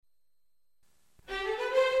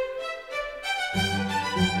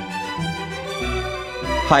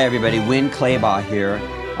Hi, everybody. Winn Claybaugh here.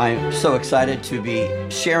 I'm so excited to be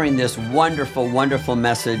sharing this wonderful, wonderful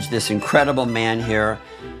message, this incredible man here,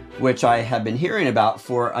 which I have been hearing about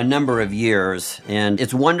for a number of years. And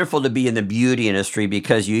it's wonderful to be in the beauty industry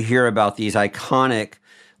because you hear about these iconic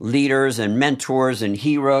leaders and mentors and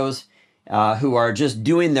heroes who are just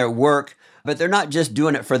doing their work, but they're not just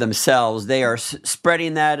doing it for themselves. They are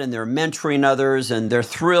spreading that and they're mentoring others and they're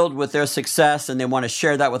thrilled with their success and they want to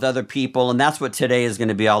share that with other people. And that's what today is going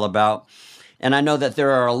to be all about. And I know that there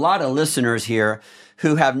are a lot of listeners here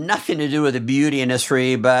who have nothing to do with the beauty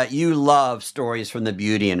industry, but you love stories from the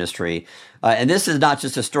beauty industry. And this is not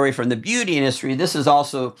just a story from the beauty industry. This is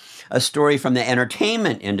also a story from the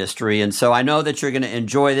entertainment industry. And so I know that you're going to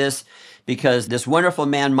enjoy this because this wonderful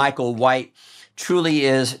man, Michael White, truly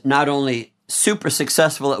is not only super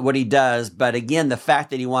successful at what he does, but again, the fact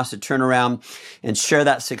that he wants to turn around and share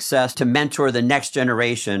that success to mentor the next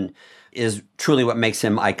generation is truly what makes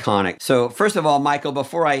him iconic. So first of all, Michael,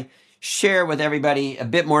 before I share with everybody a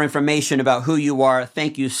bit more information about who you are,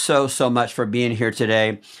 thank you so, so much for being here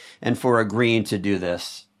today and for agreeing to do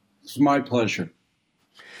this. It's my pleasure.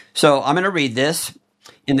 So I'm going to read this.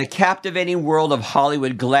 In the captivating world of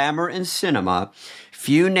Hollywood glamour and cinema,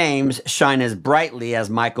 few names shine as brightly as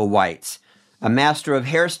Michael White's. A master of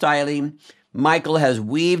hairstyling, Michael has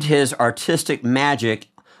weaved his artistic magic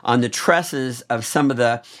on the tresses of some of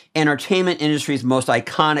the entertainment industry's most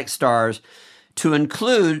iconic stars, to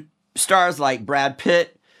include stars like Brad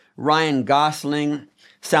Pitt, Ryan Gosling,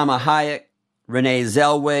 Salma Hayek, Renee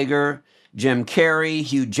Zellweger, Jim Carrey,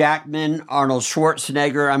 Hugh Jackman, Arnold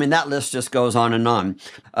Schwarzenegger. I mean, that list just goes on and on.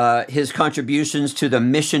 His contributions to the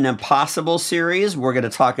Mission Impossible series, we're going to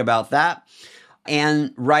talk about that.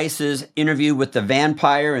 Anne Rice's Interview with the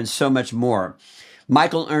Vampire and so much more.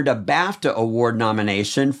 Michael earned a BAFTA Award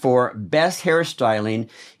nomination for Best Hairstyling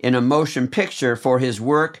in a Motion Picture for his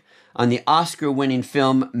work on the Oscar-winning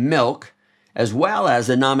film Milk, as well as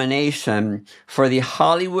a nomination for the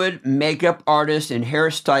Hollywood Makeup Artist and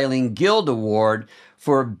Hairstyling Guild Award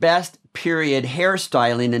for Best Period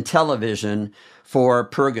Hairstyling in Television for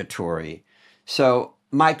Purgatory. So,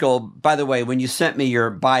 Michael, by the way, when you sent me your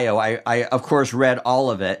bio, I of course read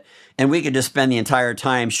all of it, and we could just spend the entire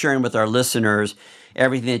time sharing with our listeners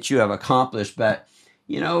everything that you have accomplished. But,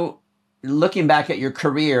 you know, looking back at your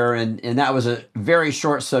career, and that was a very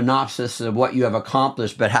short synopsis of what you have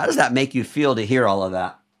accomplished, but how does that make you feel to hear all of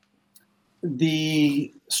that?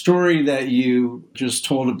 The story that you just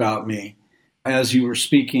told about me, as you were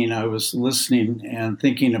speaking, I was listening and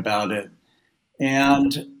thinking about it.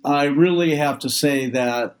 And I really have to say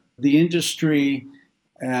that the industry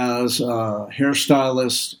as a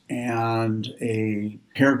hairstylist and a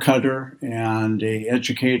hair cutter and a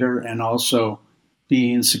educator and also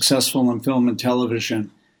being successful in film and television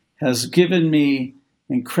has given me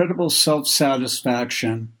incredible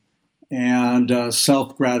self-satisfaction and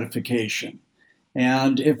self-gratification.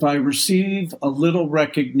 And if I receive a little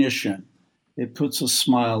recognition, it puts a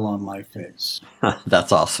smile on my face.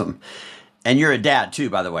 That's awesome. And you're a dad too,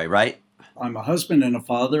 by the way, right? I'm a husband and a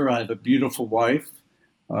father. I have a beautiful wife,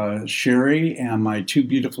 Sherry, and my two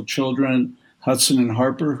beautiful children, Hudson and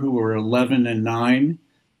Harper, who are 11 and 9,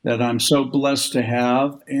 that I'm so blessed to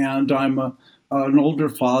have. And I'm an older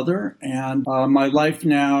father, and my life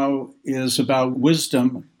now is about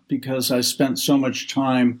wisdom because I spent so much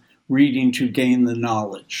time reading to gain the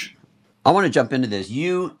knowledge. I want to jump into this.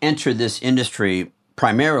 You entered this industry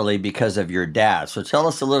primarily because of your dad. So tell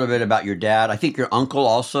us a little bit about your dad. I think your uncle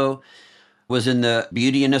also was in the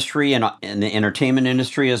beauty industry and in the entertainment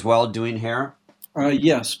industry as well, doing hair.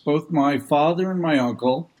 Yes, both my father and my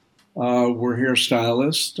uncle were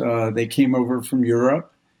hairstylists. They came over from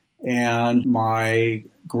Europe, and my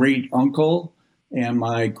great uncle and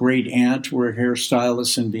my great aunt were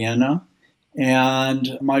hairstylists in Vienna.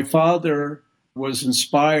 And my father was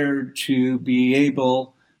inspired to be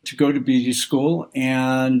able to go to beauty school,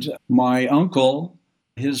 and my uncle,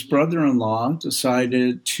 his brother-in-law,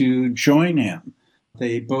 decided to join him.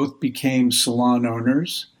 They both became salon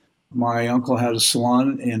owners. My uncle had a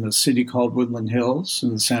salon in a city called Woodland Hills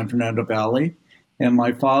in the San Fernando Valley, and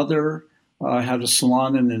my father had a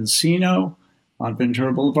salon in Encino on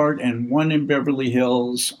Ventura Boulevard and one in Beverly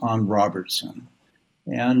Hills on Robertson.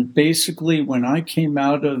 And basically, when I came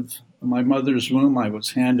out of my mother's womb, I was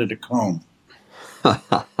handed a comb.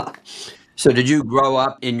 So did you grow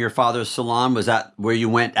up in your father's salon? Was that where you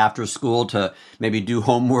went after school to maybe do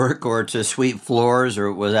homework or to sweep floors,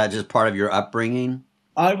 or was that just part of your upbringing?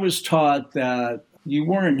 I was taught that you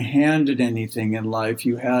weren't handed anything in life.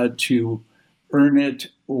 You had to earn it,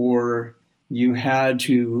 or you had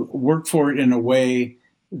to work for it in a way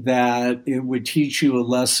that it would teach you a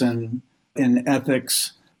lesson in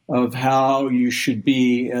ethics of how you should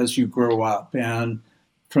be as you grow up. And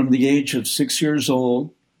from the age of 6 years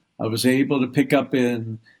old, I was able to pick up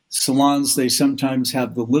in salons. They sometimes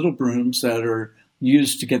have the little brooms that are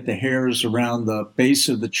used to get the hairs around the base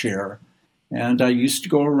of the chair. And I used to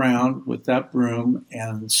go around with that broom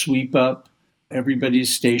and sweep up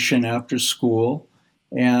everybody's station after school.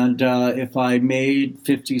 And if I made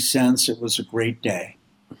 50 cents, it was a great day.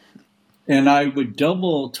 And I would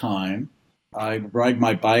double time. I'd ride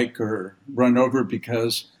my bike or run over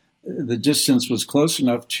because the distance was close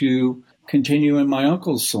enough to continue in my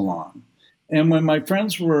uncle's salon. And when my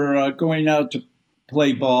friends were going out to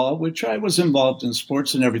play ball, which I was involved in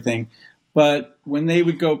sports and everything, but when they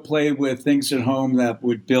would go play with things at home that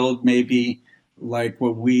would build maybe like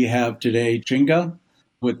what we have today, Jenga,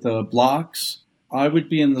 with the blocks, I would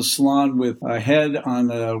be in the salon with a head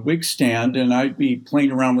on a wig stand and I'd be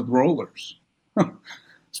playing around with rollers.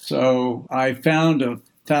 So I found a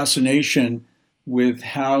fascination with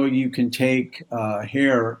how you can take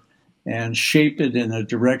hair and shape it in a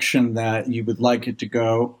direction that you would like it to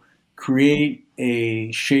go, create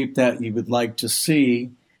a shape that you would like to see,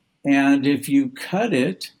 and if you cut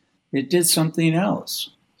it, it did something else.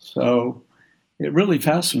 So it really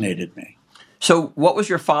fascinated me. So what was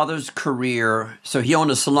your father's career? So he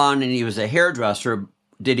owned a salon and he was a hairdresser.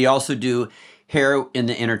 Did he also do hair in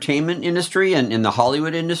the entertainment industry and in the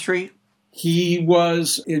Hollywood industry? He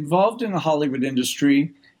was involved in the Hollywood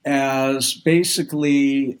industry as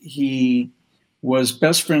basically he was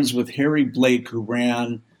best friends with Harry Blake, who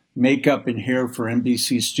ran makeup and hair for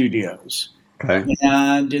NBC Studios. Okay.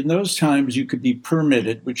 And in those times, you could be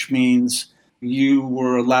permitted, which means you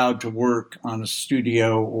were allowed to work on a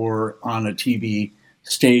studio or on a TV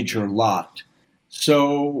stage or lot.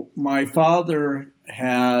 So my father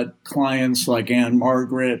had clients like Anne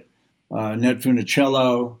Margaret, Ned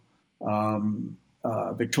Funicello,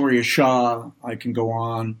 Victoria Shaw, I can go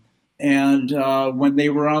on. And when they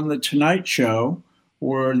were on The Tonight Show,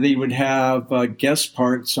 or they would have guest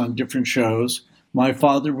parts on different shows, my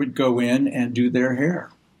father would go in and do their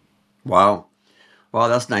hair. Wow. Well,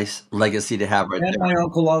 that's nice legacy to have right and there. And my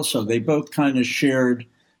uncle also. They both kind of shared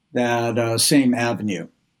that same avenue.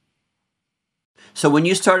 So when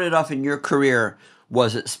you started off in your career,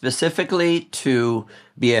 was it specifically to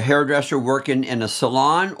be a hairdresser working in a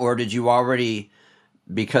salon, or did you already,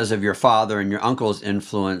 because of your father and your uncle's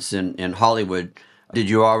influence in Hollywood, did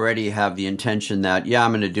you already have the intention that, yeah,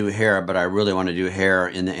 I'm going to do hair, but I really want to do hair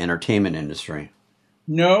in the entertainment industry?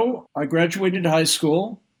 No, I graduated high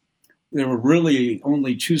school. There were really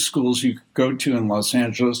only two schools you could go to in Los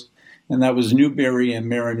Angeles, and that was Newberry and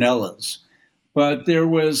Marinella's. But there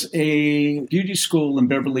was a beauty school in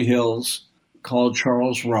Beverly Hills called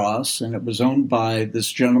Charles Ross, and it was owned by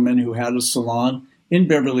this gentleman who had a salon in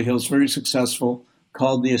Beverly Hills, very successful,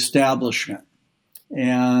 called The Establishment.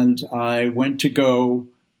 And I went to go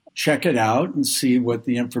check it out and see what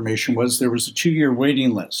the information was. There was a 2-year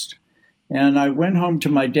waiting list. And I went home to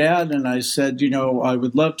my dad and I said, I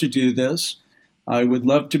would love to do this. I would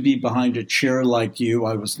love to be behind a chair like you.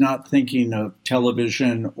 I was not thinking of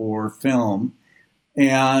television or film.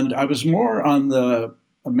 And I was more on the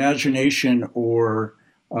imagination or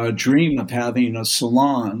dream of having a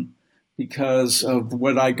salon because of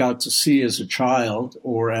what I got to see as a child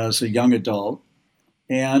or as a young adult.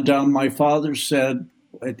 And my father said,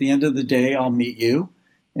 at the end of the day, I'll meet you.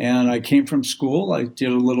 And I came from school. I did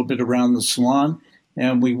a little bit around the salon.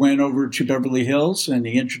 And we went over to Beverly Hills, and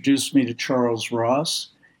he introduced me to Charles Ross.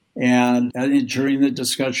 And during the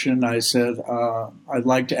discussion, I said, I'd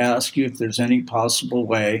like to ask you if there's any possible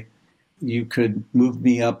way you could move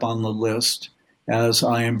me up on the list, as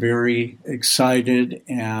I am very excited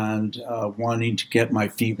and wanting to get my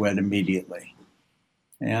feet wet immediately.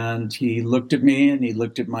 And he looked at me and he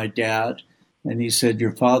looked at my dad and he said,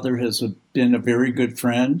 your father has been a very good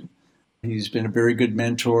friend. He's been a very good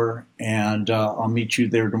mentor, and I'll meet you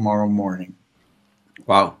there tomorrow morning.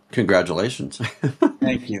 Wow. Congratulations.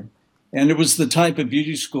 Thank you. And it was the type of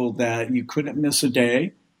beauty school that you couldn't miss a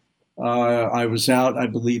day. I was out, I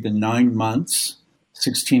believe, in 9 months,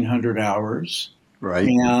 1,600 hours. Right.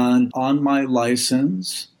 And on my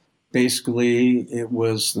license, basically, it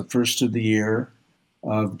was the first of the year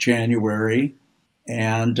of January,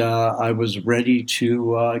 and I was ready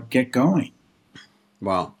to get going.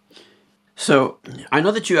 Wow. So I know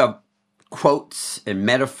that you have quotes and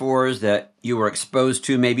metaphors that you were exposed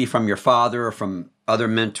to maybe from your father or from other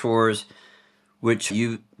mentors, which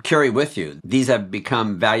you carry with you. These have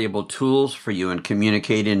become valuable tools for you in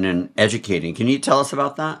communicating and educating. Can you tell us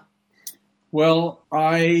about that? Well,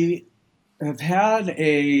 I have had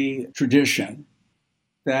a tradition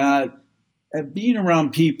that being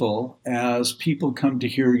around people, as people come to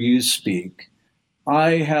hear you speak,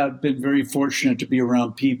 I have been very fortunate to be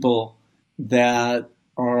around people that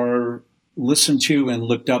are listened to and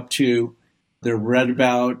looked up to. They're read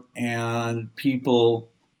about, and people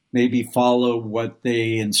maybe follow what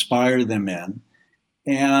they inspire them in.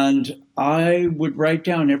 And I would write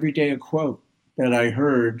down every day a quote that I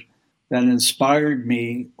heard that inspired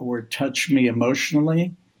me or touched me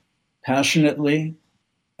emotionally, passionately,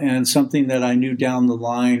 and something that I knew down the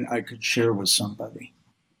line I could share with somebody.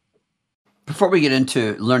 Before we get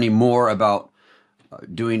into learning more about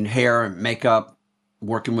doing hair and makeup,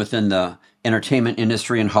 working within the entertainment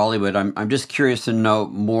industry in Hollywood, I'm just curious to know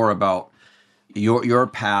more about your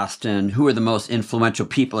past and who are the most influential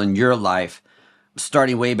people in your life,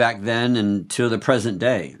 starting way back then and to the present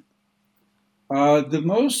day. The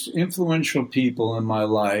most influential people in my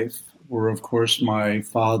life were, of course, my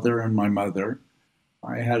father and my mother.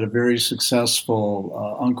 I had a very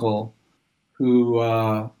successful uncle who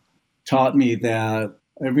taught me that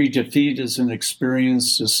every defeat is an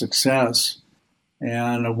experience to success,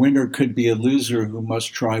 and a winner could be a loser who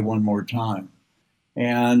must try one more time.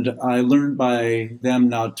 And I learned by them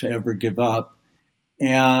not to ever give up.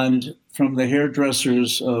 And from the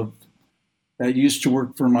hairdressers that used to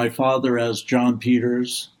work for my father as John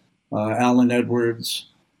Peters, Alan Edwards,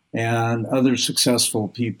 and other successful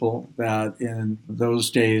people that in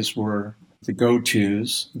those days were the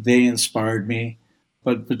go-tos, they inspired me.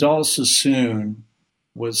 But Vidal Sassoon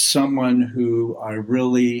was someone who I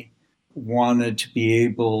really wanted to be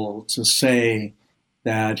able to say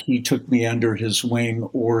that he took me under his wing,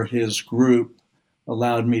 or his group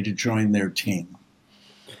allowed me to join their team.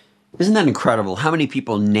 Isn't that incredible? How many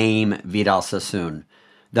people name Vidal Sassoon?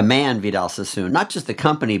 The man Vidal Sassoon, not just the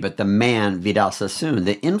company, but the man Vidal Sassoon.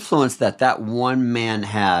 The influence that one man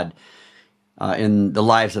had in the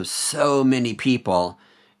lives of so many people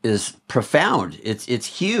is profound. It's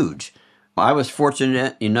huge. I was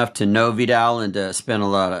fortunate enough to know Vidal and to spend a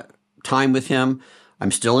lot of time with him.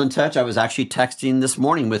 I'm still in touch. I was actually texting this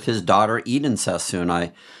morning with his daughter, Eden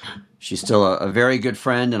Sassoon. She's still a very good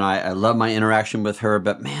friend, and I love my interaction with her.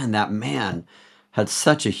 But man, that man had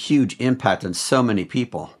such a huge impact on so many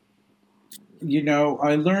people. You know,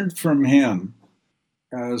 I learned from him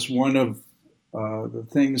as one of the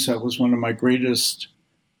things that was one of my greatest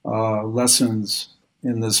lessons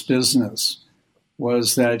in this business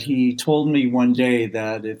was that he told me one day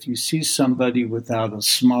that if you see somebody without a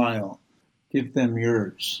smile, give them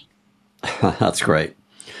yours. That's great.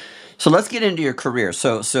 So let's get into your career.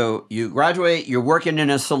 So you graduate, you're working in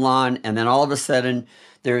a salon, and then all of a sudden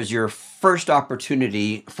there's your first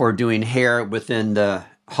opportunity for doing hair within the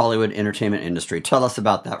Hollywood entertainment industry. Tell us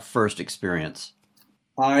about that first experience.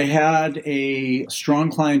 I had a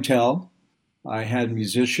strong clientele. I had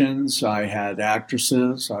musicians, I had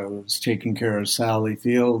actresses, I was taking care of Sally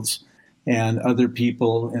Fields and other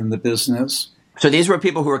people in the business. So these were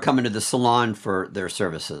people who were coming to the salon for their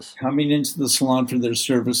services. Coming into the salon for their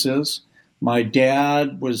services. My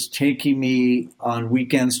dad was taking me on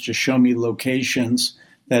weekends to show me locations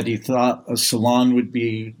that he thought a salon would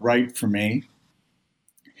be right for me.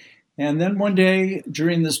 And then one day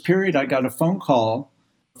during this period, I got a phone call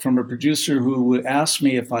from a producer who asked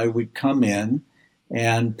me if I would come in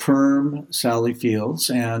and perm Sally Fields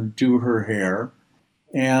and do her hair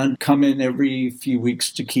and come in every few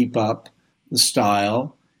weeks to keep up the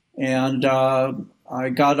style. And I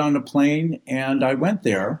got on a plane and I went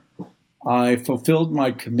there. I fulfilled my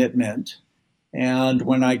commitment. And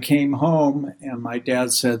when I came home and my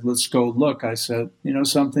dad said, let's go look, I said, you know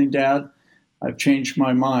something, Dad? I've changed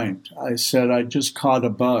my mind. I said, I just caught a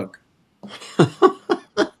bug.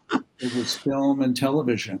 It was film and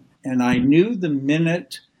television. And I knew the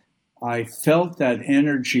minute I felt that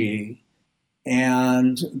energy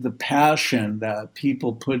and the passion that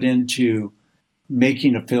people put into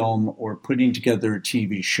making a film or putting together a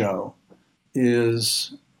TV show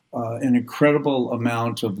is an incredible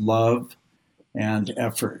amount of love and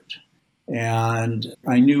effort. And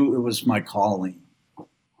I knew it was my calling.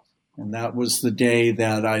 And that was the day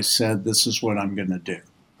that I said, this is what I'm going to do.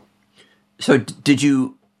 So did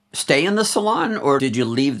you stay in the salon or did you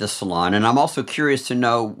leave the salon? And I'm also curious to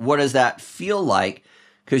know, what does that feel like?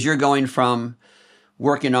 Because you're going from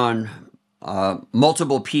working on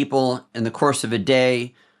multiple people in the course of a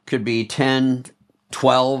day, could be 10,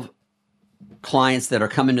 12 clients that are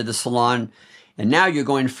coming to the salon. And now you're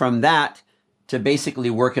going from that to basically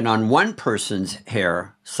working on one person's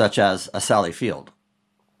hair, such as a Sally Field.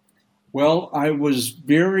 Well, I was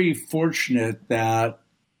very fortunate that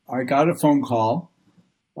I got a phone call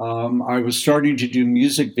I was starting to do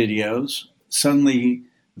music videos. Suddenly,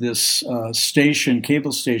 this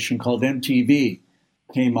cable station called MTV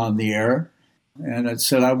came on the air, and it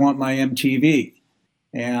said, "I want my MTV."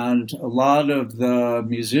 And a lot of the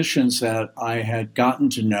musicians that I had gotten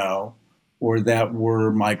to know or that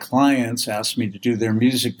were my clients asked me to do their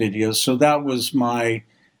music videos. So that was my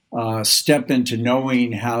step into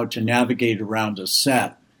knowing how to navigate around a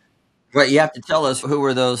set. But you have to tell us, who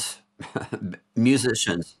were those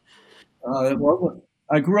musicians? Well,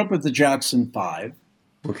 I grew up with the Jackson Five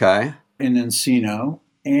Okay. in Encino.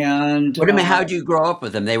 And What do you mean? How did you grow up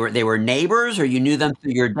with them? They were neighbors, or you knew them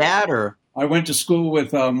through your dad, or? I went to school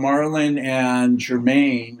with Marlon and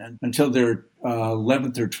Jermaine until their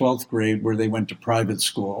 11th or 12th grade, where they went to private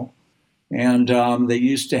school. And they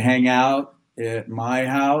used to hang out at my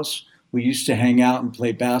house. We used to hang out and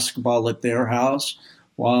play basketball at their house,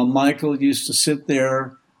 while Michael used to sit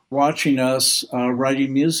there watching us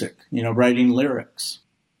writing music, writing lyrics.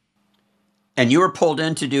 And you were pulled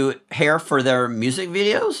in to do hair for their music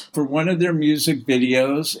videos? For one of their music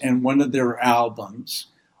videos and one of their albums,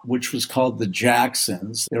 which was called The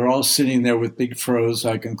Jacksons. They're all sitting there with big fros.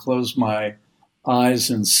 I can close my eyes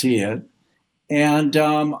and see it. And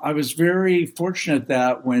I was very fortunate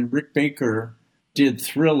that when Rick Baker did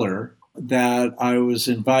Thriller, that I was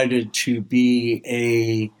invited to be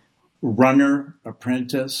a runner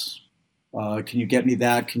apprentice. Can you get me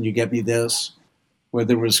that? Can you get me this?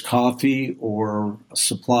 Whether it was coffee or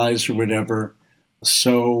supplies or whatever.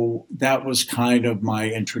 So that was kind of my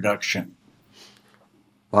introduction.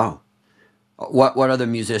 Wow. What other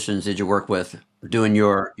musicians did you work with doing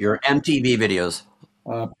your MTV videos?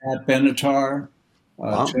 Pat Benatar,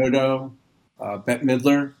 Wow. Toto, Bette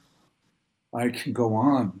Midler. I could go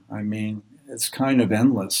on. I mean, it's kind of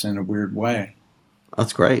endless in a weird way.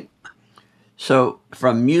 That's great. So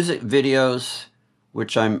from music videos,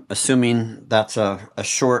 which I'm assuming that's a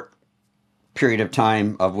short period of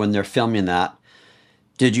time of when they're filming that,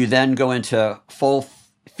 did you then go into full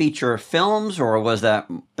feature films, or was that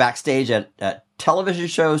backstage at television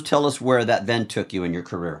shows? Tell us where that then took you in your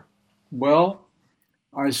career. Well,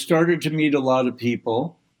 I started to meet a lot of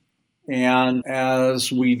people. And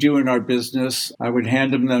as we do in our business, I would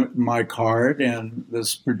hand them my card, and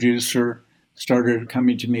this producer started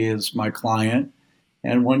coming to me as my client.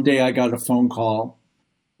 And one day I got a phone call,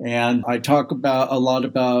 and I talk a lot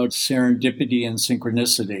about serendipity and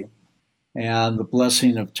synchronicity and the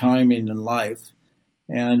blessing of timing in life.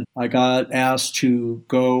 And I got asked to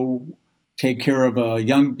go take care of a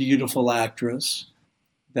young, beautiful actress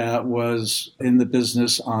that was in the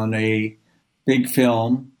business on a big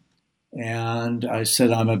film. And I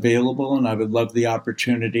said, I'm available and I would love the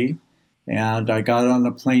opportunity. And I got on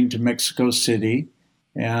a plane to Mexico City.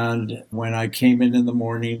 And when I came in the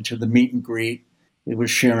morning to the meet and greet, it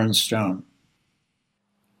was Sharon Stone.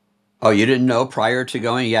 Oh, you didn't know prior to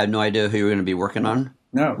going? You had no idea who you were going to be working on?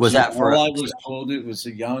 No, Was that for? all I was told, it was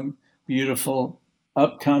a young, beautiful,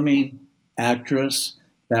 upcoming actress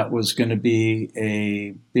that was going to be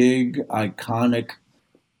a big, iconic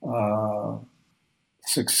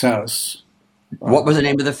success. What was the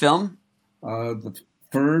name of the film? The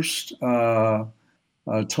first Total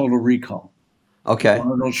Recall. Okay.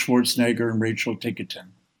 Arnold Schwarzenegger and Rachel Ticotin.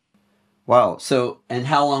 Wow. So, and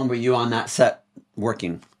how long were you on that set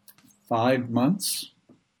working? 5 months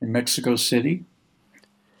in Mexico City.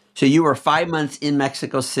 So you were 5 months in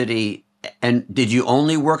Mexico City, and did you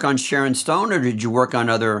only work on Sharon Stone, or did you work on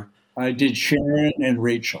other? I did Sharon and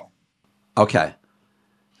Rachel. Okay.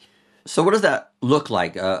 So what does that look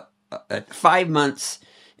like? 5 months,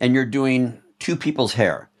 and you're doing two people's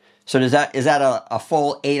hair. So is that a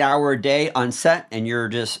full 8-hour day on set, and you're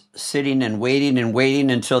just sitting and waiting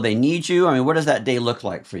until they need you? I mean, what does that day look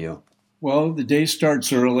like for you? Well, the day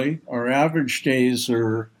starts early. Our average days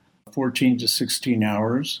are 14 to 16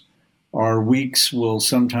 hours. Our weeks will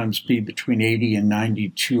sometimes be between 80 and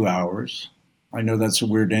 92 hours. I know that's a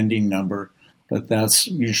weird ending number, but that's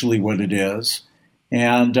usually what it is.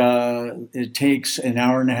 And it takes an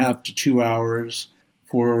hour and a half to 2 hours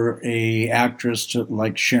for a actress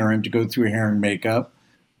like Sharon to go through hair and makeup.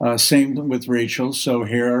 Same with Rachel. So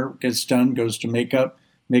hair gets done, goes to makeup.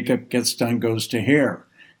 Makeup gets done, goes to hair.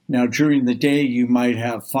 Now, during the day, you might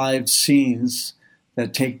have 5 scenes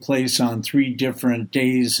that take place on 3 different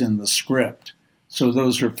days in the script. So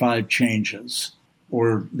those are 5 changes,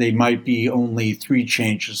 or they might be only 3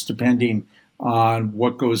 changes, depending on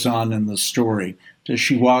what goes on in the story. Does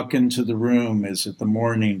she walk into the room? Is it the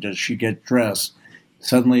morning? Does she get dressed?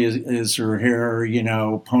 Suddenly, is her hair,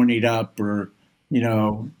 ponied up, or,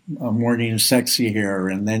 a morning sexy hair?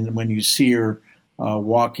 And then when you see her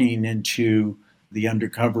walking into the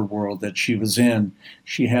undercover world that she was in.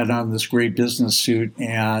 She had on this great business suit,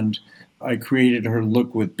 and I created her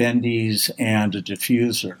look with bendies and a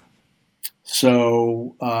diffuser.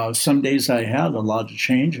 So some days I had a lot of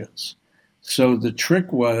changes. So the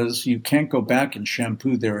trick was you can't go back and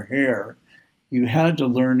shampoo their hair. You had to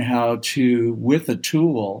learn how to, with a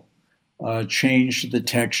tool, change the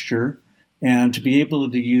texture and to be able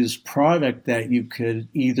to use product that you could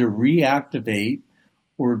either reactivate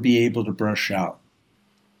or be able to brush out.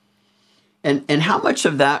 And how much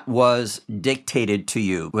of that was dictated to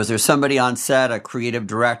you? Was there somebody on set, a creative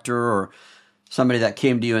director, or somebody that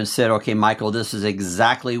came to you and said, okay, Michael, this is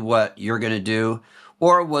exactly what you're going to do?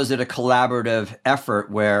 Or was it a collaborative effort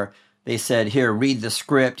where they said, here, read the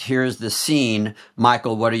script, here's the scene.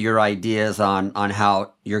 Michael, what are your ideas on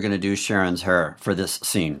how you're going to do Sharon's hair for this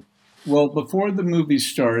scene? Well, before the movie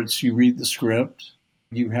starts, you read the script.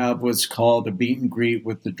 You have what's called a meet and greet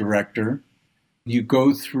with the director. You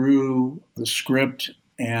go through the script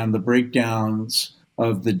and the breakdowns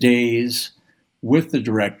of the days with the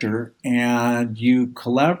director, and you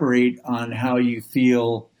collaborate on how you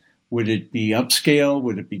feel. Would it be upscale?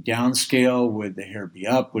 Would it be downscale? Would the hair be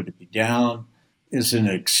up? Would it be down? Is it an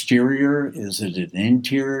exterior? Is it an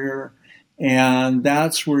interior? And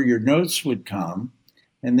that's where your notes would come.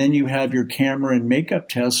 And then you have your camera and makeup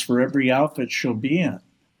tests for every outfit she'll be in.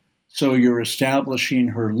 So you're establishing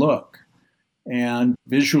her look. And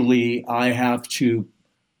visually, I have to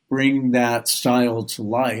bring that style to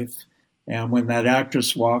life. And when that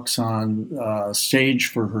actress walks on stage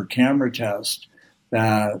for her camera test,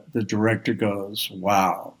 that the director goes,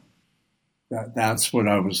 wow, that's what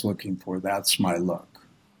I was looking for. That's my look.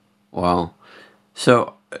 Wow.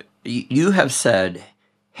 So you have said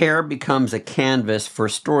hair becomes a canvas for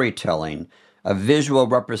storytelling, a visual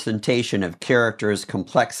representation of characters,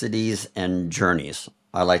 complexities, and journeys.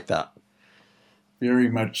 I like that. Very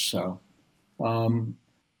much so.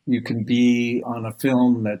 You can be on a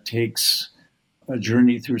film that takes a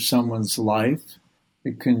journey through someone's life.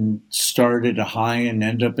 It can start at a high and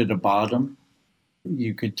end up at a bottom.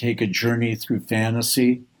 You could take a journey through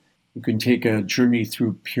fantasy. You can take a journey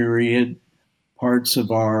through period, parts of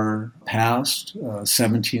our past,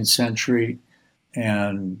 17th century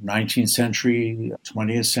and 19th century,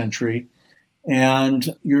 20th century.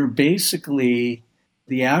 And you're basically,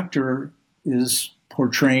 the actor is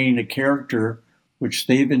portraying a character which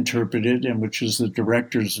they've interpreted and which is the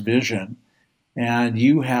director's vision. And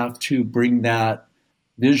you have to bring that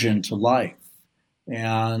vision to life.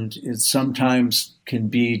 And it sometimes can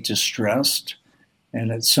be distressed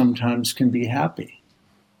and it sometimes can be happy.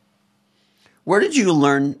 Where did you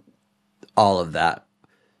learn all of that?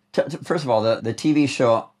 First of all, the TV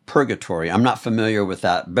show Purgatory, I'm not familiar with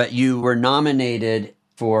that, but you were nominated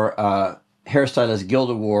for a Hairstylist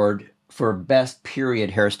Guild Award for Best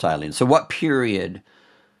Period Hairstyling. So what period?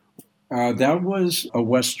 That was a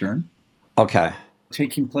Western. Okay.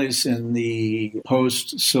 Taking place in the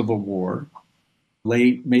post-Civil War,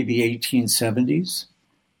 late maybe 1870s,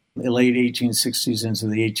 late 1860s into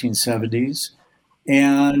the 1870s.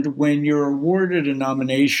 And when you're awarded a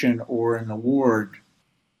nomination or an award,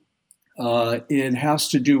 it has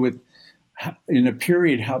to do with, in a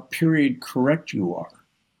period, how period correct you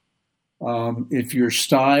are. If your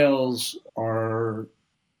styles are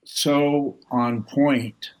so on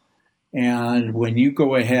point, and when you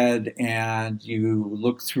go ahead and you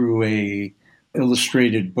look through a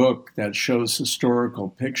illustrated book that shows historical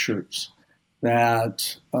pictures,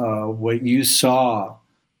 that what you saw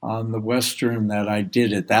on the Western that I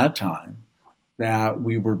did at that time, that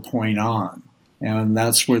we were point on. And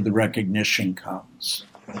that's where the recognition comes.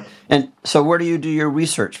 And so where do you do your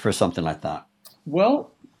research for something like that?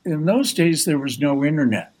 Well, in those days, there was no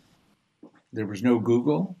internet. There was no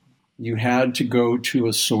Google. You had to go to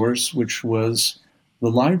a source, which was the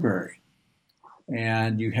library.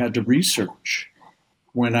 And you had to research.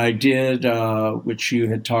 When I did, which you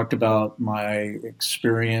had talked about, my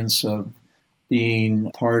experience of being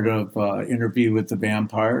part of Interview with the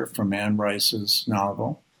Vampire from Anne Rice's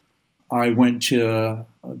novel, I went to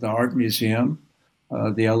the art museum,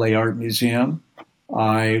 the LA Art Museum.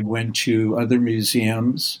 I went to other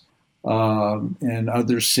museums in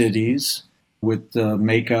other cities with the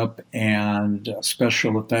makeup and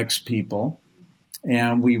special effects people.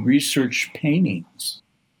 And we researched paintings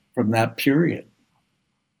from that period.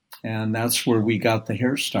 And that's where we got the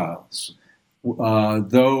hairstyles.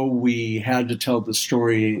 Though we had to tell the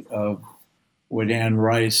story of what Anne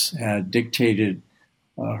Rice had dictated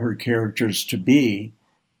her characters to be,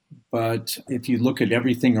 but if you look at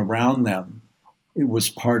everything around them, it was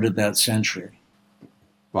part of that century.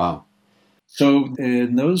 Wow. So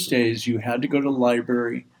in those days, you had to go to the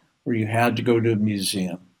library or you had to go to a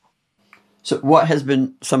museum. So, what has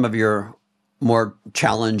been some of your more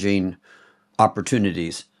challenging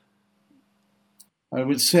opportunities? I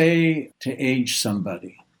would say to age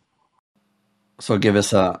somebody. So, give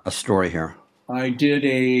us a story here. I did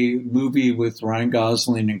a movie with Ryan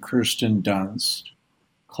Gosling and Kirsten Dunst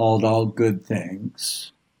called All Good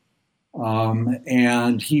Things.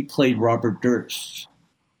 And he played Robert Durst.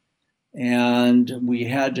 And we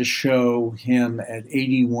had to show him at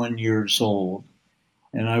 81 years old.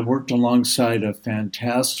 And I worked alongside a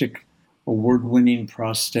fantastic award-winning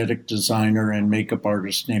prosthetic designer and makeup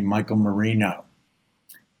artist named Michael Marino.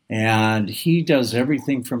 And he does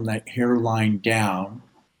everything from the hairline down.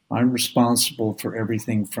 I'm responsible for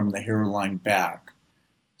everything from the hairline back.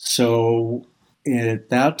 So at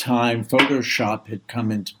that time, Photoshop had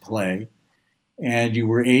come into play, and you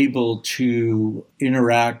were able to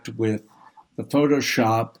interact with the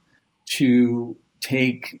Photoshop to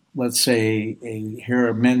take, let's say,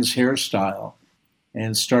 a men's hairstyle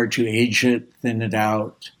and start to age it, thin it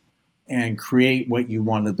out, and create what you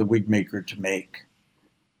wanted the wig maker to make.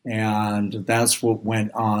 And that's what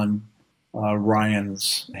went on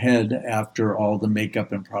Ryan's head after all the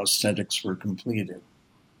makeup and prosthetics were completed.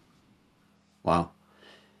 Wow.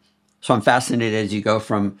 So I'm fascinated as you go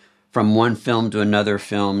from one film to another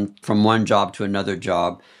film, from one job to another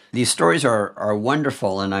job. These stories are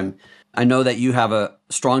wonderful, and I know that you have a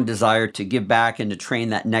strong desire to give back and to train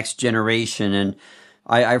that next generation. And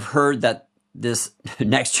I've heard that this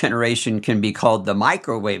next generation can be called the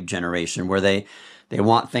microwave generation, where they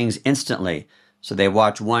want things instantly. So they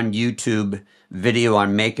watch one YouTube video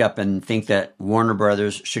on makeup and think that Warner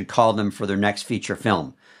Brothers should call them for their next feature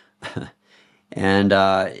film. And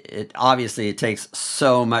it takes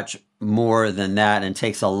so much more than that and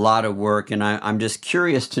takes a lot of work. And I'm just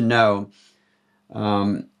curious to know,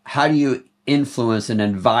 how do you influence and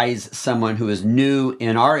advise someone who is new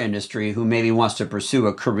in our industry who maybe wants to pursue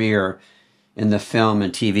a career in the film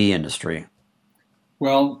and TV industry?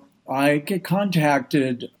 Well, I get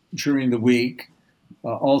contacted during the week,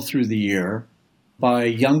 all through the year, by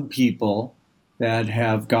young people that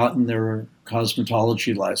have gotten their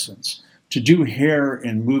cosmetology license. To do hair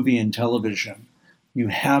in movie and television, you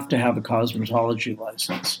have to have a cosmetology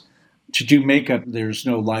license. To do makeup, there's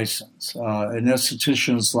no license. An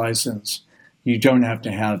esthetician's license, you don't have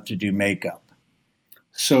to do makeup.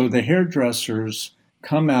 So the hairdressers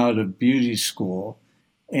come out of beauty school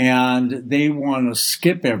and they want to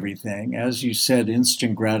skip everything. As you said,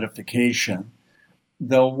 instant gratification.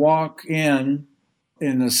 They'll walk in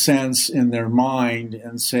a sense, in their mind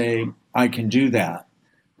and say, I can do that.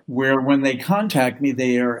 Where when they contact me,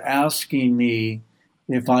 they are asking me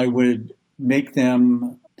if I would make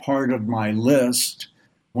them part of my list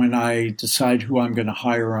when I decide who I'm going to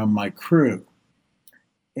hire on my crew.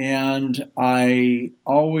 And I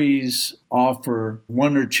always offer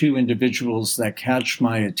one or two individuals that catch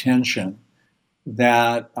my attention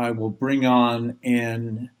that I will bring on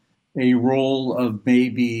in a role of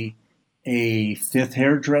maybe a fifth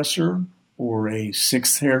hairdresser or a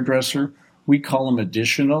sixth hairdresser. We call them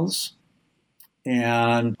additionals.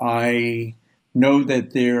 And I know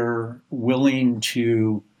that they're willing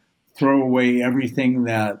to throw away everything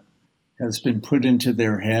that has been put into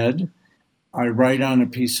their head. I write on a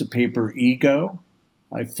piece of paper, ego.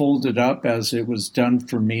 I fold it up as it was done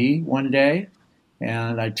for me one day,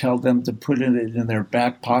 and I tell them to put it in their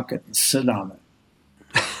back pocket and sit on it.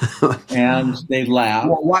 And they laugh.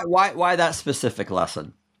 Well, why that specific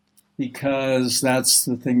lesson? Because that's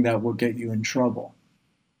the thing that will get you in trouble.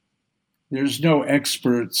 There's no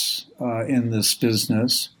experts in this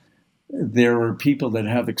business. There are people that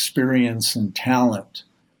have experience and talent,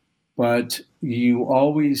 but you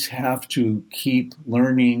always have to keep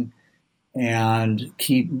learning and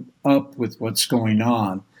keep up with what's going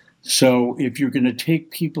on. So if you're going to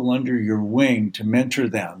take people under your wing to mentor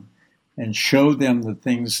them and show them the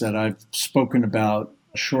things that I've spoken about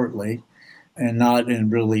shortly and not in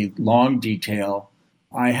really long detail,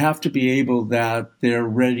 I have to be able that they're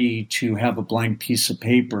ready to have a blank piece of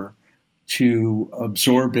paper to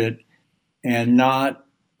absorb it and not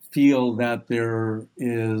feel that there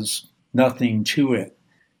is nothing to it.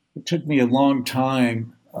 It took me a long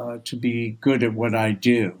time to be good at what I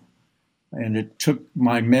do. And it took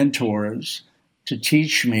my mentors to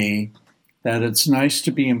teach me that it's nice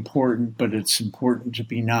to be important, but it's important to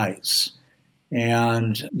be nice.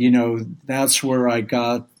 And, that's where I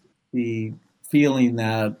got the feeling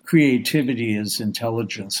that creativity is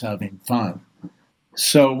intelligence having fun.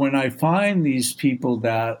 So when I find these people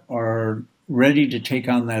that are ready to take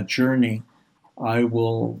on that journey, I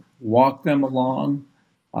will walk them along.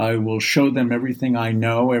 I will show them everything I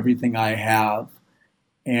know, everything I have.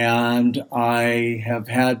 And I have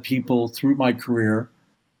had people through my career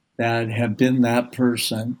that have been that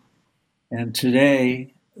person. And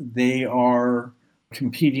today they are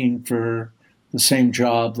competing for the same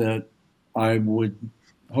job that I would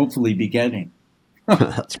hopefully be getting.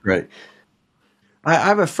 That's great. I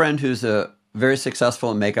have a friend who's a very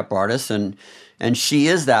successful makeup artist, and she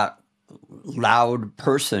is that loud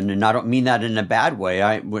person, and I don't mean that in a bad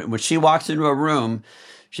way. When she walks into a room,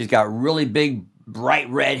 she's got really big, bright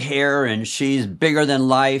red hair, and she's bigger than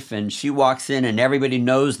life, and she walks in, and everybody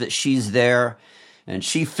knows that she's there, and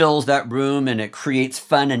she fills that room, and it creates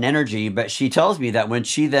fun and energy. But she tells me that when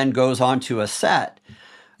she then goes onto a set,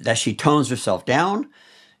 that she tones herself down.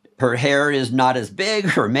 Her hair is not as big,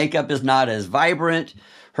 her makeup is not as vibrant,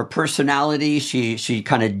 her personality, she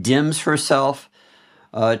kind of dims herself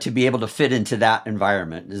to be able to fit into that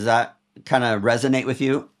environment. Does that kind of resonate with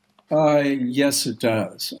you? Yes, it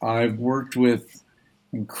does. I've worked with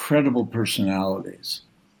incredible personalities.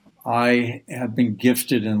 I have been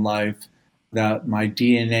gifted in life that my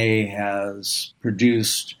DNA has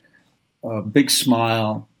produced a big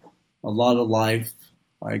smile, a lot of life.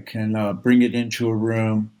 I can bring it into a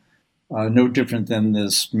room, no different than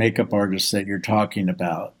this makeup artist that you're talking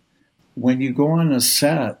about. When you go on a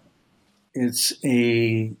set, it's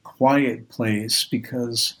a quiet place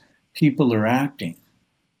because people are acting.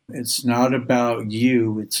 It's not about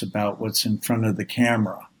you, it's about what's in front of the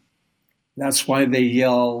camera. That's why they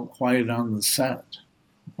yell quiet on the set.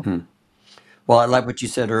 Hmm. Well, I like what you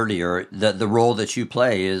said earlier, that the role that you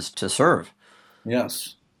play is to serve.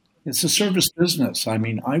 Yes. It's a service business. I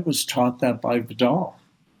mean, I was taught that by Vidal.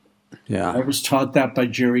 Yeah. I was taught that by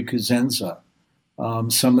Jerry Cosenza.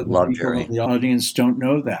 Some of the Love people Jerry. in the audience don't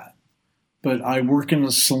know that. But I work in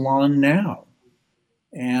a salon now.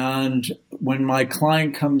 And when my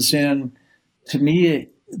client comes in, to me,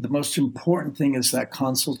 the most important thing is that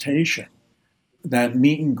consultation, that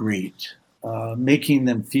meet and greet, making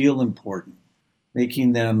them feel important,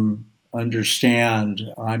 making them understand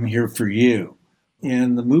I'm here for you.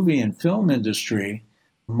 In the movie and film industry,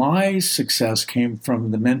 my success came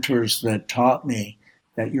from the mentors that taught me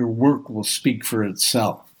that your work will speak for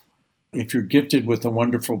itself. If you're gifted with a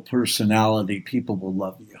wonderful personality, people will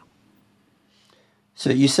love you. So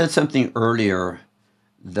you said something earlier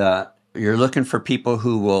that you're looking for people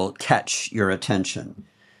who will catch your attention.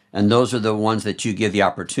 And those are the ones that you give the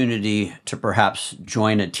opportunity to perhaps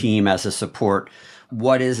join a team as a support.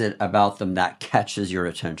 What is it about them that catches your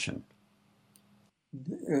attention?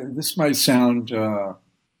 This might sound a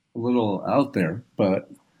little out there, but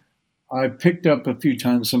I picked up a few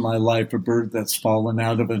times in my life a bird that's fallen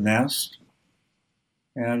out of a nest.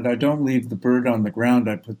 And I don't leave the bird on the ground,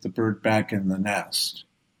 I put the bird back in the nest.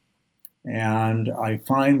 And I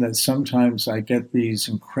find that sometimes I get these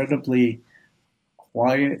incredibly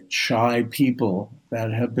quiet, shy people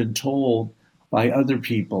that have been told by other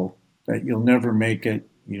people that you'll never make it,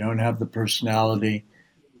 you don't have the personality.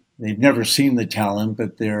 They've never seen the talent,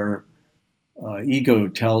 but their ego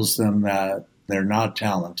tells them that they're not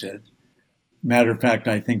talented. Matter of fact,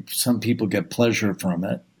 I think some people get pleasure from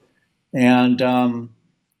it. And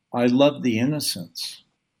I love the innocence.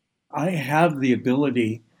 I have the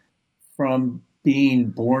ability from being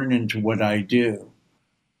born into what I do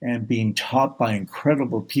and being taught by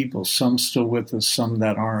incredible people, some still with us, some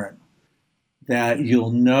that aren't, that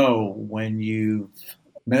you'll know when you've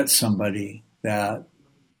met somebody that,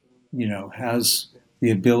 you know, has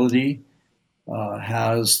the ability,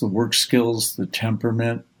 has the work skills, the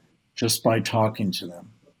temperament, just by talking to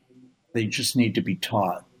them. They just need to be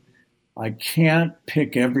taught. I can't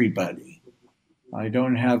pick everybody. I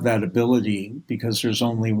don't have that ability because there's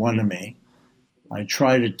only one of me. I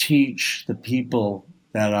try to teach the people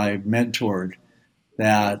that I've mentored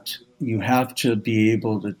that you have to be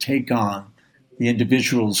able to take on the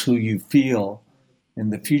individuals who you feel in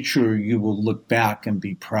the future you will look back and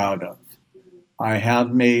be proud of. I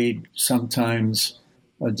have made sometimes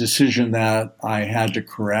a decision that I had to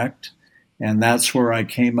correct, and that's where I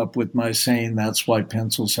came up with my saying, that's why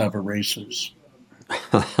pencils have erasers.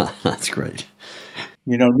 That's great.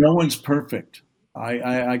 You know, no one's perfect.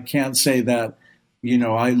 I can't say that, you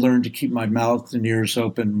know, I learned to keep my mouth and ears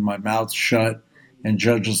open, my mouth shut, and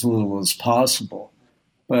judge as little as possible.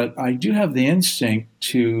 But I do have the instinct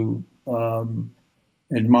to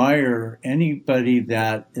admire anybody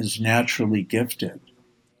that is naturally gifted.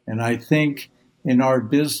 And I think in our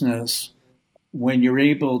business, when you're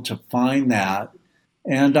able to find that,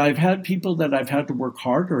 and I've had people that I've had to work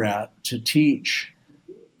harder at to teach,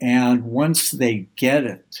 and once they get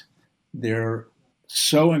it, they're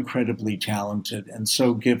so incredibly talented and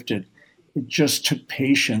so gifted. It just took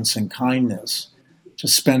patience and kindness to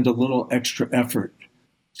spend a little extra effort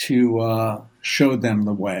to show them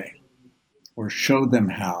the way or show them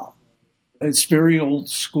how. It's very old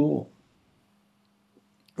school.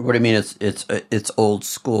 What do you mean? It's old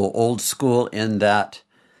school. Old school in that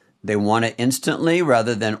they want it instantly,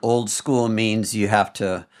 rather than old school means you have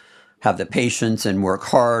to have the patience and work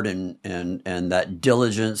hard and that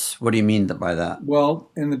diligence. What do you mean by that? Well,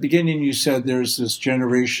 in the beginning, you said there's this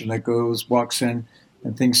generation that walks in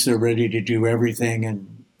and thinks they're ready to do everything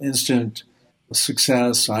and instant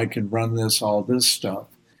success. I can run this, all this stuff.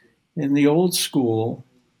 In the old school,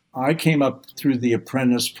 I came up through the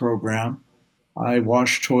apprentice program. I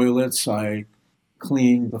washed toilets, I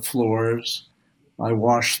cleaned the floors, I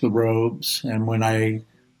washed the robes, and when I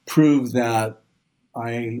proved that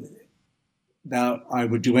I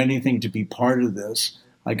would do anything to be part of this,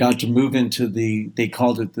 I got to move into they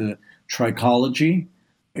called it the trichology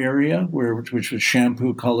area, which was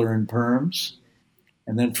shampoo, color, and perms.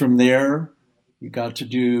 And then from there, you got to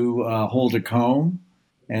do hold a comb,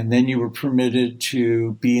 and then you were permitted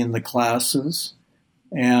to be in the classes.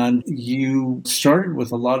 And you started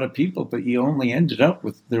with a lot of people, but you only ended up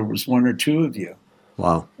there was one or two of you.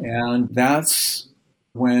 Wow. And that's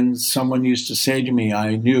when someone used to say to me,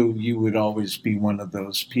 I knew you would always be one of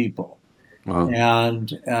those people. Wow.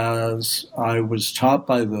 And as I was taught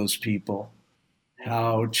by those people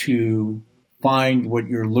how to find what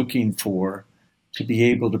you're looking for to be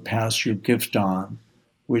able to pass your gift on,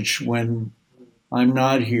 which when I'm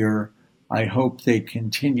not here, I hope they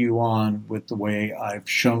continue on with the way I've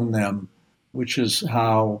shown them, which is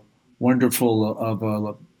how wonderful of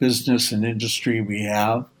a business and industry we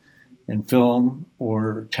have in film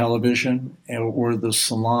or television or the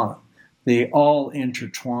salon. They all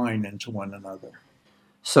intertwine into one another.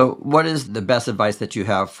 So what is the best advice that you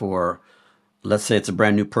have for, let's say it's a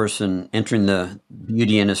brand new person entering the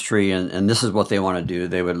beauty industry and this is what they want to do.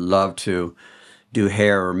 They would love to do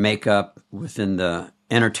hair or makeup within the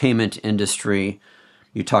entertainment industry.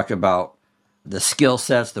 You talked about the skill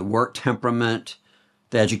sets, the work temperament,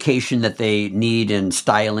 the education that they need in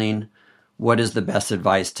styling. What is the best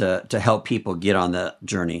advice to help people get on the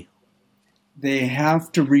journey? They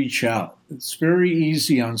have to reach out. It's very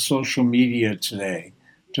easy on social media today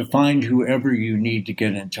to find whoever you need to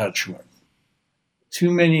get in touch with.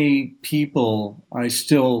 Too many people, I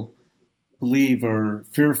still believe, are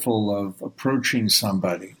fearful of approaching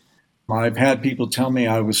somebody. I've had people tell me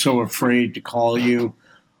I was so afraid to call you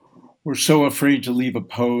or so afraid to leave a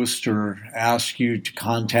post or ask you to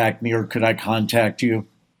contact me or could I contact you?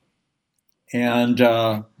 And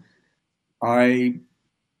I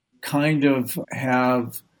kind of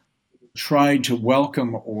have tried to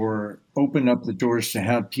welcome or open up the doors to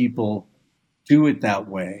have people do it that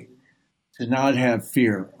way, to not have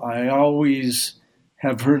fear. I always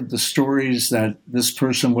have heard the stories that this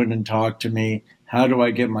person wouldn't talk to me. How do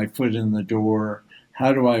I get my foot in the door?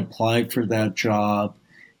 How do I apply for that job?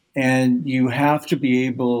 And you have to be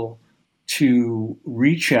able to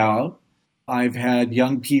reach out. I've had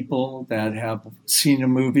young people that have seen a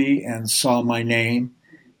movie and saw my name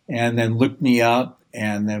and then looked me up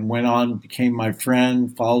and then went on, became my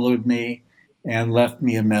friend, followed me, and left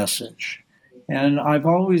me a message. And I've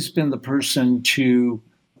always been the person to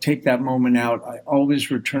take that moment out. I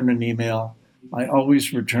always return an email. I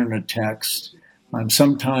always return a text. I'm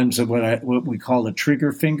sometimes what we call a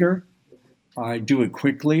trigger finger. I do it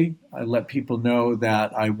quickly. I let people know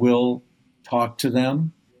that I will talk to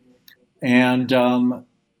them. And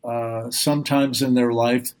sometimes in their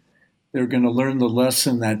life, they're going to learn the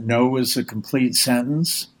lesson that no is a complete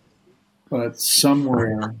sentence, but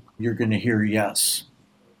somewhere you're going to hear yes.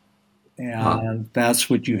 And that's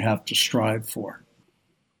what you have to strive for.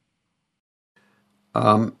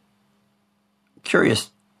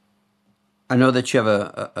 Curious. I know that you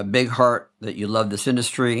have a big heart, that you love this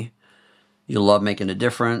industry. You love making a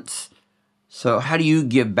difference. So how do you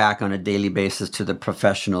give back on a daily basis to the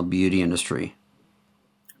professional beauty industry?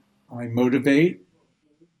 I motivate.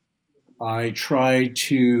 I try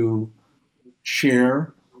to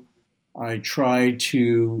share. I try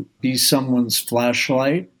to be someone's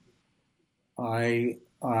flashlight. I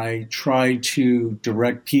try to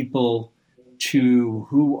direct people to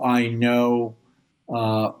who I know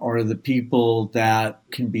are the people that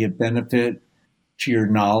can be a benefit to your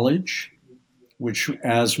knowledge, which,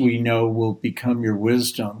 as we know, will become your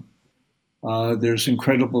wisdom. There's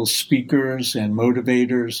incredible speakers and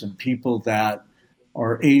motivators and people that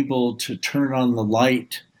are able to turn on the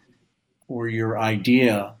light for your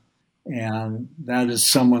idea. And that is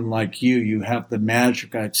someone like you. You have the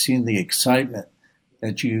magic. I've seen the excitement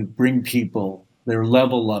that you bring people their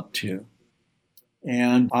level up to.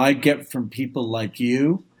 And I get from people like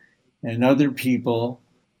you and other people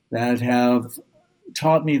that have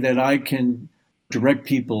taught me that I can direct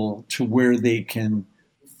people to where they can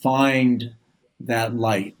find that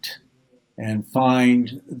light and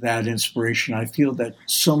find that inspiration. I feel that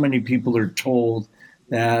so many people are told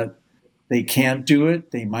that they can't do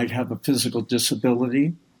it. They might have a physical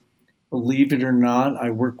disability. Believe it or not, I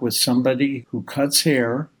work with somebody who cuts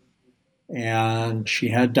hair, and she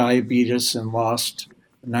had diabetes and lost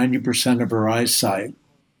 90% of her eyesight,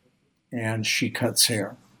 and she cuts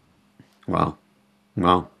hair. Wow.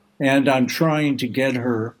 Wow. And I'm trying to get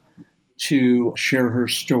her to share her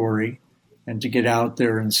story and to get out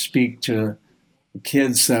there and speak to the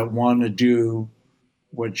kids that want to do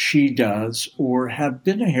what she does or have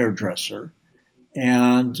been a hairdresser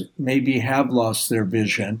and maybe have lost their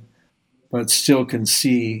vision, but still can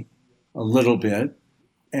see a little bit.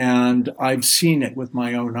 And I've seen it with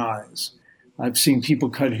my own eyes. I've seen people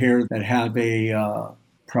cut hair that have a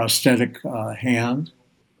prosthetic hand.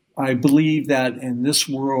 I believe that in this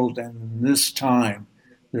world and in this time,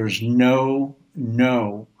 there's no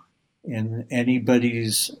in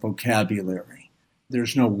anybody's vocabulary.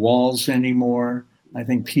 There's no walls anymore. I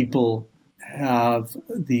think people have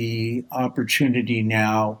the opportunity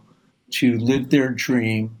now to live their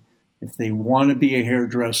dream. If they want to be a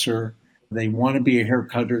hairdresser, they want to be a hair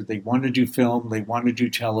cutter, they want to do film, they want to do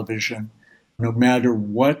television, no matter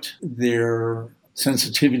what their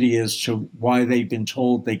sensitivity is to why they've been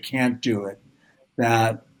told they can't do it,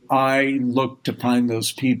 that I look to find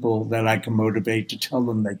those people that I can motivate to tell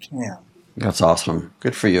them they can. That's awesome.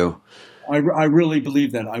 Good for you. I really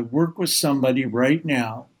believe that. I work with somebody right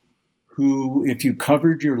now who, if you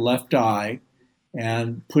covered your left eye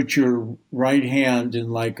and put your right hand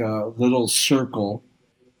in like a little circle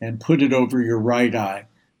and put it over your right eye,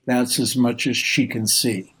 that's as much as she can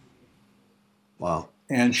see. Wow.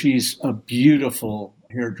 And she's a beautiful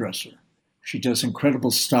hairdresser. She does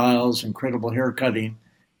incredible styles, incredible hair cutting.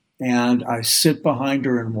 And I sit behind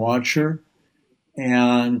her and watch her,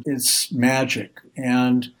 and it's magic.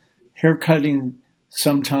 And hair cutting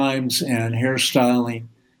sometimes and hairstyling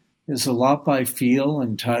is a lot by feel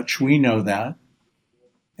and touch. We know that.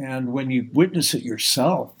 And when you witness it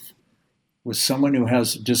yourself with someone who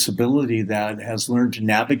has a disability that has learned to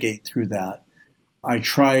navigate through that, I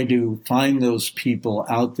try to find those people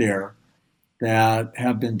out there that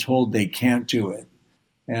have been told they can't do it.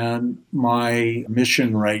 And my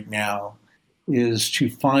mission right now is to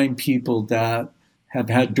find people that have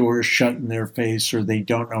had doors shut in their face, or they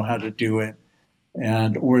don't know how to do it,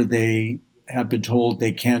 or they have been told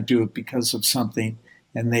they can't do it because of something,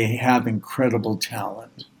 and they have incredible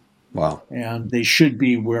talent. Wow. And they should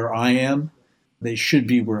be where I am. They should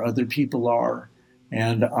be where other people are.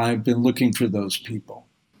 And I've been looking for those people.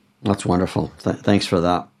 That's wonderful. Thanks for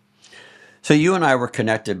that. So you and I were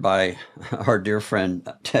connected by our dear friend,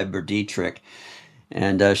 Deborah Dietrich.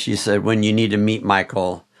 And she said, when you need to meet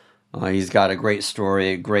Michael, he's got a great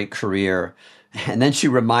story, a great career. And then she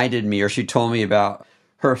reminded me, or she told me about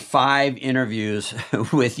her 5 interviews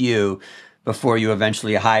with you before you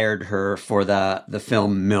eventually hired her for the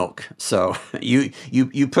film Milk. So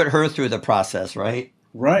you put her through the process, right?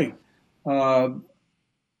 Right.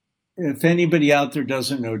 If anybody out there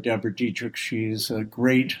doesn't know Deborah Dietrich, she's a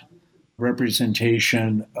great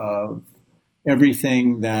representation of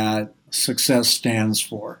everything that success stands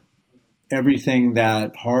for, everything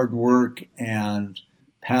that hard work and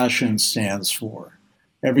passion stands for,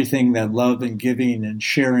 everything that love and giving and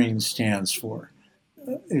sharing stands for.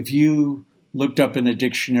 If you looked up in a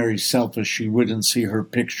dictionary selfish, you wouldn't see her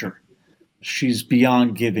picture. She's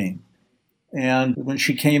beyond giving. And when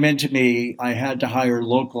she came into me, I had to hire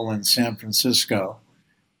local in San Francisco.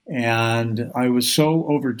 And I was so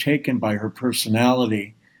overtaken by her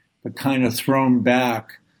personality, but kind of thrown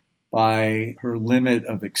back by her limit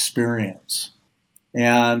of experience.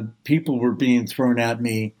 And people were being thrown at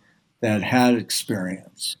me that had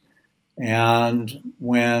experience. And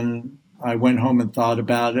when I went home and thought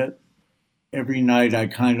about it, every night I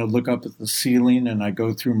kind of look up at the ceiling and I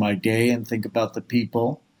go through my day and think about the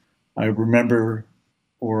people. I remember,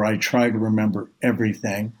 or I try to remember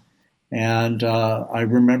everything. And I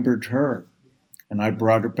remembered her. And I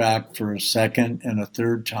brought her back for a second and a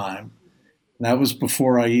third time. And that was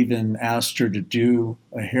before I even asked her to do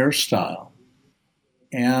a hairstyle.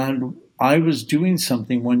 And I was doing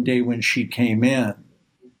something one day when she came in.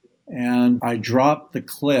 And I dropped the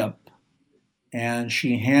clip and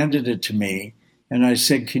she handed it to me. And I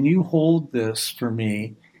said, "Can you hold this for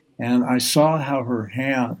me?" And I saw how her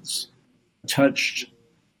hands touched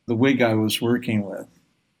the wig I was working with.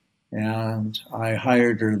 And I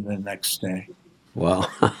hired her the next day.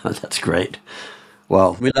 Well, that's great.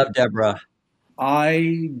 Well, we love Deborah.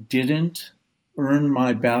 I didn't earn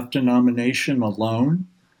my BAFTA nomination alone.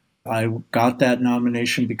 I got that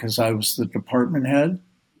nomination because I was the department head.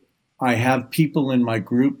 I have people in my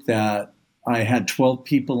group that I had 12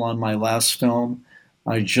 people on my last film.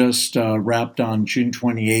 I just wrapped on June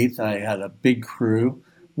 28th. I had a big crew.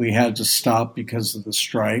 We had to stop because of the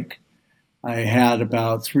strike. I had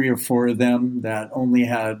about 3 or 4 of them that only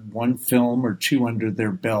had 1 film or 2 under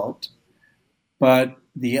their belt. But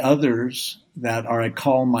the others that are, I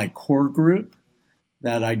call my core group,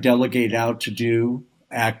 that I delegate out to do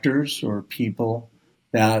actors or people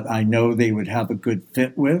that I know they would have a good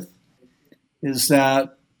fit with, is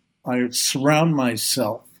that I surround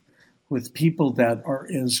myself with people that are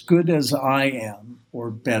as good as I am or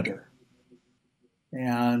better.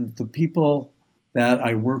 And the people that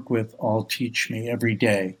I work with all teach me every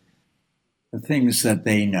day the things that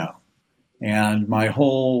they know. And my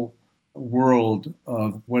whole world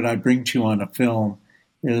of what I bring to you on a film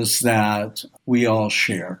is that we all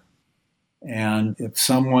share. And if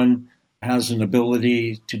someone has an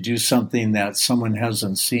ability to do something that someone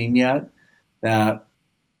hasn't seen yet, that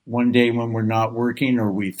one day when we're not working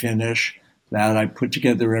or we finish, that I put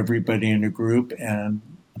together everybody in a group and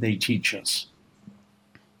they teach us.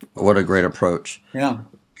 What a great approach. Yeah.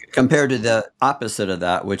 Compared to the opposite of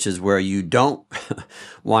that, which is where you don't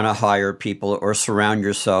want to hire people or surround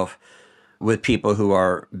yourself with people who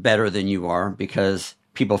are better than you are because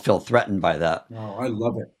people feel threatened by that. Oh, I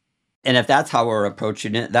love it. And if that's how we're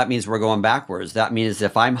approaching it, that means we're going backwards. That means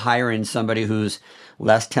if I'm hiring somebody who's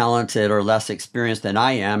less talented or less experienced than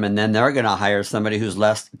I am, and then they're going to hire somebody who's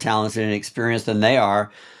less talented and experienced than they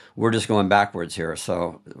are, we're just going backwards here.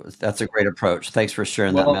 So that's a great approach. Thanks for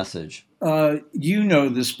sharing that message. You know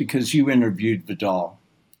this because you interviewed Vidal.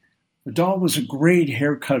 Vidal was a great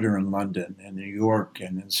hair cutter in London and New York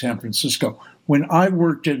and in San Francisco. When I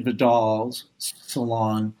worked at Vidal's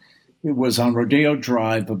salon, it was on Rodeo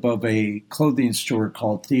Drive above a clothing store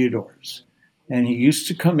called Theodore's. And he used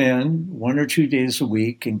to come in 1 or 2 days a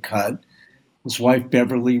week and cut. His wife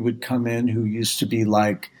Beverly would come in, who used to be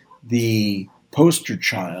like the poster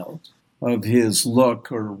child of his look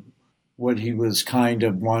or what he was kind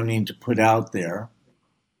of wanting to put out there.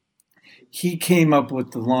 He came up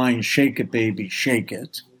with the line, "Shake it, baby, shake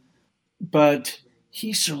it." But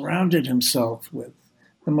he surrounded himself with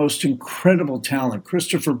the most incredible talent: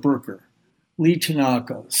 Christopher Brooker, Lee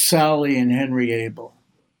Tanaka, Sally and Henry Abel.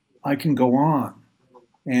 I can go on.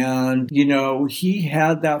 And, you know, he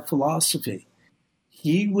had that philosophy.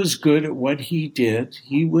 He was good at what he did.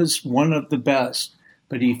 He was one of the best,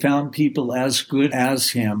 but he found people as good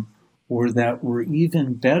as him or that were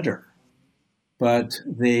even better. But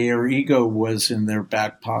their ego was in their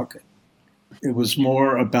back pocket. It was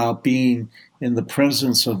more about being in the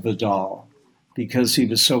presence of Vidal because he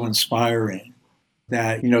was so inspiring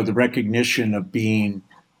that, you know, the recognition of being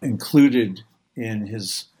included in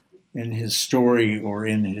his story or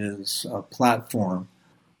in his platform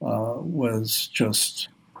was just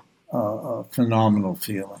a phenomenal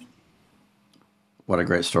feeling. What a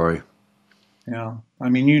great story. Yeah. I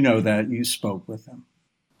mean, you know that. You spoke with him.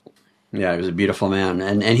 Yeah, he was a beautiful man.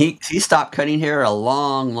 And he stopped cutting hair a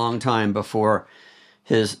long, long time before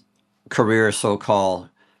his career, so-called,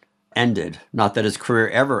 ended. Not that his career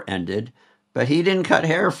ever ended, but he didn't cut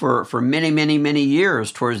hair for many, many, many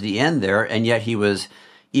years towards the end there. And yet he was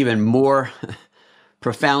even more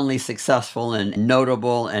profoundly successful and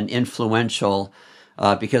notable and influential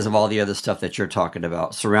because of all the other stuff that you're talking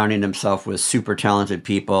about. Surrounding himself with super talented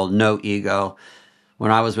people, no ego. When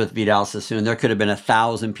I was with Vidal Sassoon, there could have been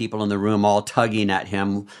 1,000 people in the room all tugging at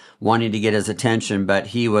him, wanting to get his attention, but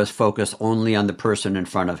he was focused only on the person in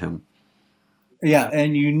front of him. Yeah,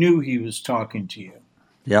 and you knew he was talking to you.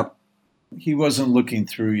 Yep. He wasn't looking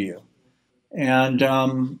through you. And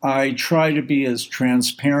I try to be as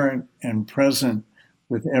transparent and present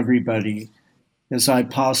with everybody as I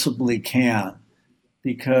possibly can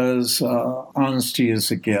because honesty is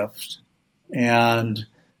a gift. And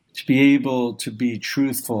to be able to be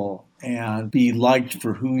truthful and be liked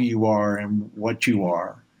for who you are and what you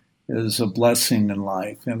are is a blessing in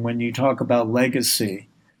life. And when you talk about legacy,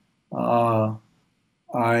 that's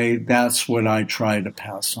what I try to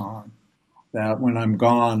pass on. That when I'm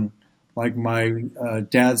gone, like my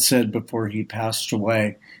dad said before he passed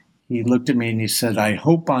away, he looked at me and he said, "I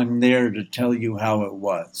hope I'm there to tell you how it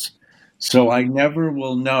was." So I never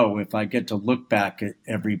will know if I get to look back at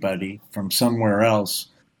everybody from somewhere else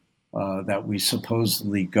that we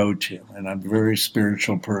supposedly go to. And I'm a very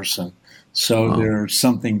spiritual person. So there's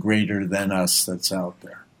something greater than us that's out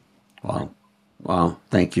there. Wow. Wow.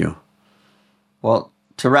 Thank you. Well,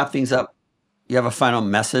 to wrap things up, you have a final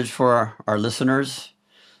message for our listeners?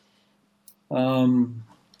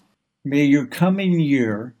 May your coming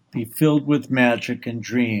year be filled with magic and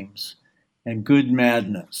dreams and good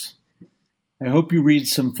madness. I hope you read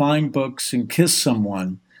some fine books and kiss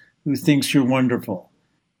someone who thinks you're wonderful.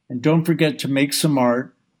 And don't forget to make some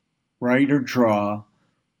art, write or draw,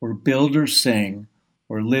 or build or sing,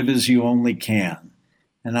 or live as you only can.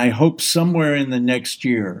 And I hope somewhere in the next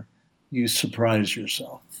year you surprise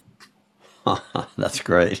yourself. That's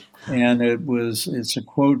great. And it's a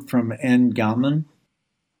quote from N. Gaiman,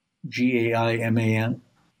 Gaiman.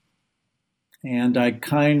 And I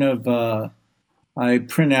kind of, I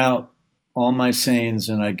print out all my sayings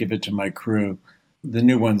and I give it to my crew, the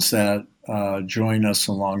new ones that join us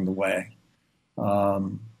along the way.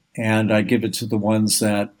 And I give it to the ones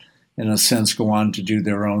that, in a sense, go on to do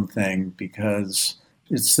their own thing because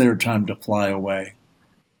it's their time to fly away.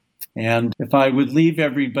 And if I would leave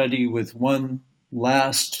everybody with one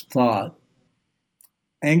last thought,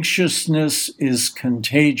 anxiousness is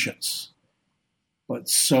contagious, but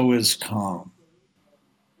so is calm.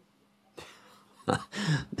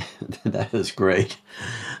 That is great.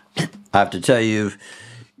 I have to tell you,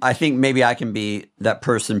 I think maybe I can be that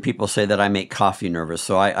person. People say that I make coffee nervous.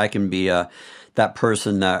 So I can be that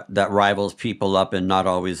person that rivals people up and not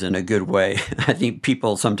always in a good way. I think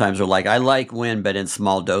people sometimes are like, I like Winn, but in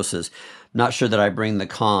small doses. Not sure that I bring the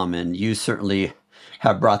calm. And you certainly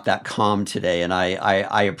have brought that calm today. And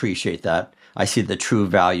I appreciate that. I see the true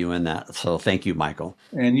value in that. So thank you, Michael.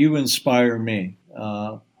 And you inspire me.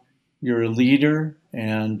 You're a leader,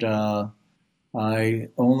 and I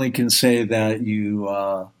only can say that you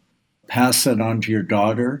pass that on to your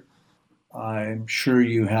daughter. I'm sure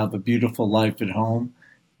you have a beautiful life at home.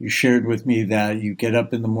 You shared with me that you get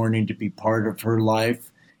up in the morning to be part of her life,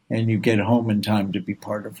 and you get home in time to be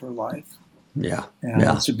part of her life. Yeah. And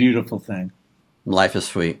it's a beautiful thing. Life is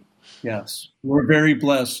sweet. Yes. We're very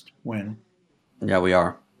blessed, Winn. Yeah, we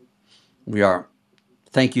are. We are.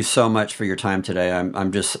 Thank you so much for your time today.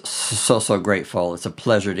 I'm just so grateful. It's a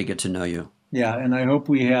pleasure to get to know you. Yeah, and I hope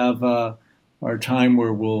we have our time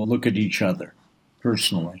where we'll look at each other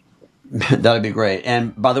personally. That'd be great.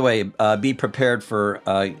 And by the way, be prepared for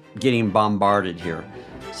getting bombarded here.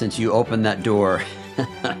 Since you opened that door,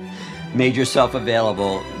 made yourself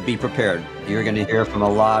available, be prepared. You're going to hear from a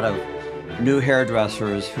lot of new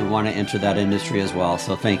hairdressers who want to enter that industry as well.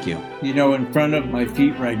 So thank you. You know, in front of my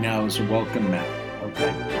feet right now is a welcome mat.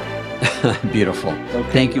 Okay. Beautiful.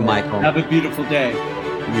 Okay. Thank you, Michael. Have a beautiful day.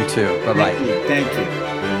 You too. Bye-bye. Thank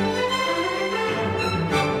you.